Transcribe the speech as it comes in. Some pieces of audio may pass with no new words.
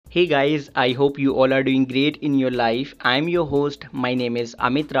Hey guys, I hope you all are doing great in your life. I'm your host. My name is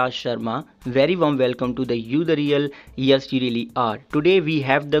Amit Raj Sharma. Very warm welcome to the You the Real. Yes, you really are. Today we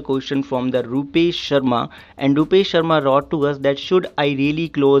have the question from the Rupesh Sharma, and Rupesh Sharma wrote to us that should I really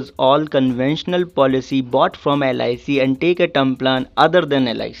close all conventional policy bought from LIC and take a term plan other than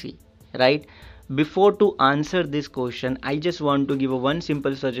LIC, right? Before to answer this question, I just want to give a one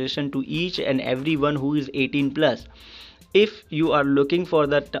simple suggestion to each and everyone who is 18 plus. If you are looking for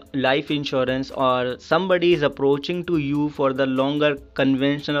the life insurance or somebody is approaching to you for the longer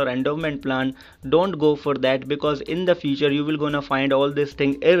conventional or endowment plan, don't go for that, because in the future you will gonna find all this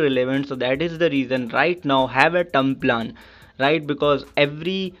thing irrelevant. So that is the reason right now have a term plan, right? Because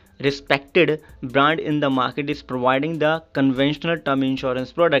every respected brand in the market is providing the conventional term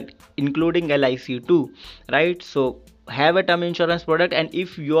insurance product, including LIC too, right? So have a term insurance product, and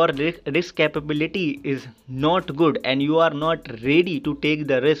if your risk capability is not good and you are not ready to take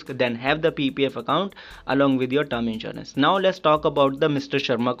the risk, then have the PPF account along with your term insurance. Now let's talk about the Mr.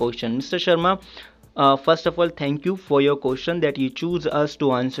 Sharma question. Mr. Sharma, first of all, thank you for your question that you choose us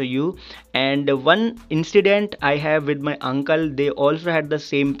to answer you. And one incident I have with my uncle, they also had the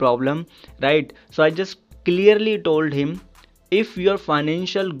same problem, right? So I just clearly told him, if your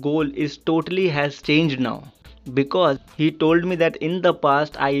financial goal is totally has changed now, because he told me that in the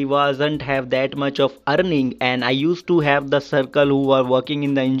past I wasn't have that much of earning, and I used to have the circle who are working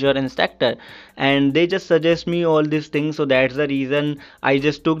in the insurance sector, and they just suggest me all these things. So that's the reason I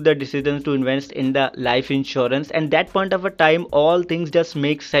just took the decision to invest in the life insurance, and that point of a time all things just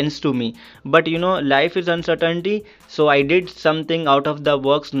make sense to me. But life is uncertainty, so I did something out of the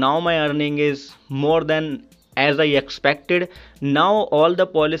works. Now my earning is more than as I expected. Now all the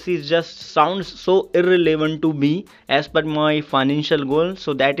policies just sounds so irrelevant to me as per my financial goal.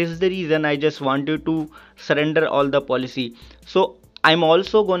 So that is the reason I just wanted to surrender all the policy. So I'm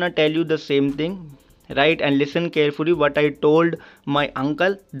also gonna tell you the same thing, right? And listen carefully what I told my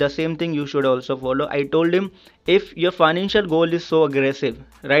uncle. The same thing you should also follow. I told him, if your financial goal is so aggressive,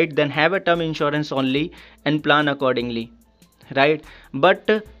 right, then have a term insurance only and plan accordingly, right?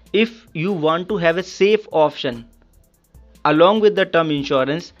 But if you want to have a safe option along with the term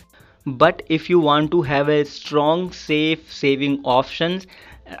insurance, but if you want to have a strong safe saving options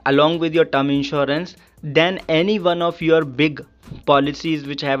along with your term insurance, then any one of your big policies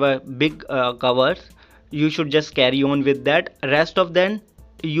which have a big covers, you should just carry on with that. Rest of them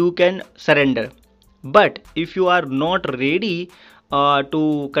you can surrender. But if you are not ready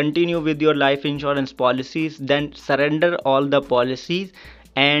to continue with your life insurance policies, then surrender all the policies,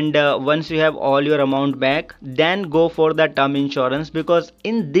 and once you have all your amount back, then go for the term insurance, because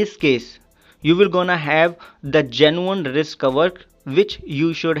in this case you will gonna have the genuine risk cover which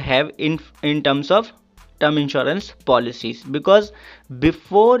you should have in terms of term insurance policies. Because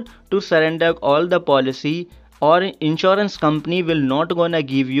before to surrender all the policy, or insurance company will not gonna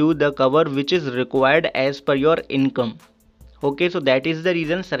give you the cover which is required as per your income. Okay, so that is the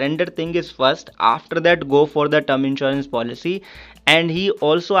reason surrender thing is first, after that go for the term insurance policy. And he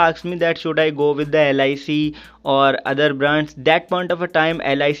also asked me that should I go with the LIC or other brands. That point of a time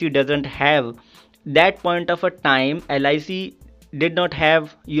LIC doesn't have, that point of a time LIC did not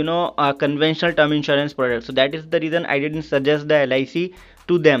have a conventional term insurance product. So that is the reason I didn't suggest the LIC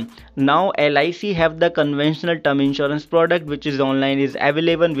to them. Now LIC have the conventional term insurance product which is online, is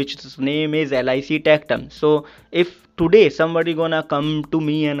available, which its name is LIC Tech Term. So if today somebody gonna come to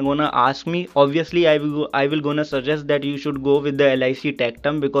me and gonna ask me, obviously I will gonna suggest that you should go with the LIC Tech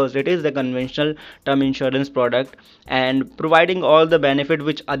Term, because it is the conventional term insurance product and providing all the benefit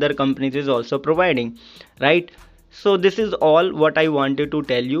which other companies is also providing, right? So this is all what I wanted to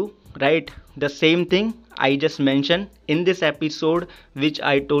tell you, right? The same thing I just mentioned in this episode which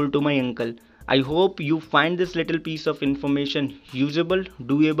I told to my uncle. I hope you find this little piece of information usable,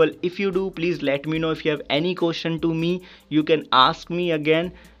 doable. If you do, please let me know. If you have any question to me, you can ask me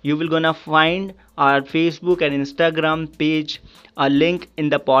again. You will gonna find our Facebook and Instagram page, a link in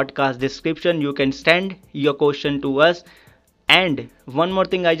the podcast description. You can send your question to us. And one more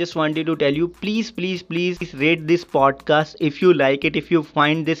thing I just wanted to tell you, please rate this podcast if you like it, if you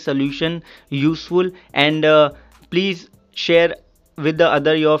find this solution useful, and please share with the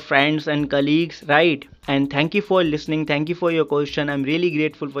other your friends and colleagues, right? And thank you for listening, thank you for your question. I'm really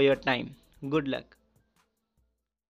grateful for your time. Good luck.